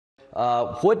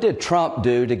what did Trump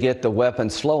do to get the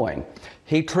weapons flowing?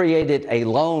 He created a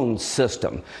loan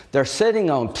system. They're sitting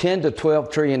on $10 to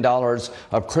 $12 trillion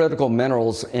of critical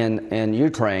minerals in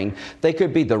Ukraine. They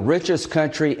could be the richest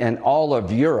country in all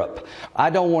of Europe.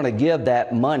 I don't want to give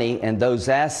that money and those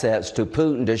assets to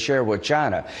Putin to share with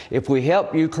China. If we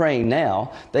help Ukraine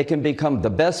now, they can become the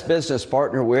best business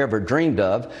partner we ever dreamed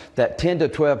of. That $10 to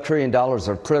 $12 trillion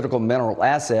of critical mineral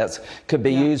assets could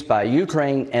be used by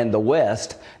Ukraine and the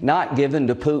West, not given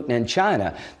to Putin and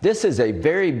China. This is a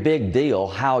very big deal.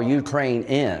 How Ukraine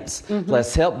ends.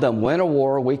 Let's help them win a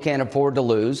war we can't afford to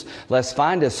lose. Let's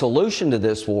find a solution to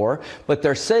this war. But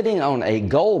they're sitting on a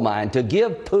gold mine to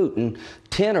give Putin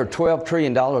 $10 or $12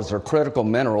 trillion of critical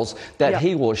minerals that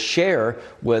he will share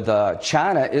with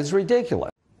China is ridiculous.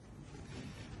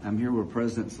 I'm here with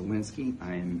President Zelensky.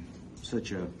 I am such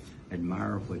an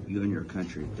admirer of what you and your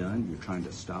country have done. You're trying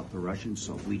to stop the Russians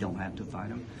so we don't have to fight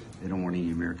them. They don't want any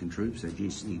American troops. They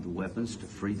just need the weapons to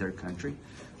free their country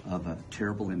of a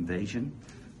terrible invasion.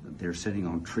 They're sitting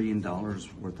on $1 trillion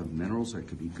worth of minerals that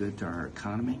could be good to our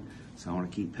economy. So I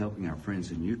want to keep helping our friends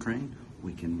in Ukraine.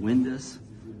 We can win this.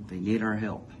 They need our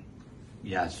help.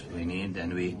 Yes, we need,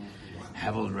 and we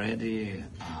have already.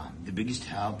 The biggest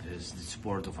help is the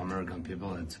support of American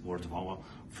people and support of our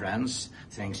friends.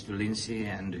 Thanks to Lindsey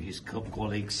and his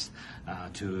colleagues,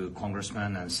 to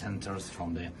congressmen and senators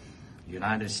from the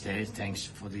United States. Thanks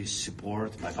for this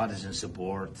support, bipartisan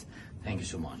support. Thank you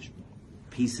so much.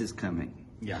 Peace is coming.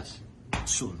 Yes,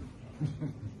 soon.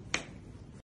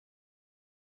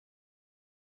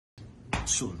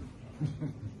 Soon.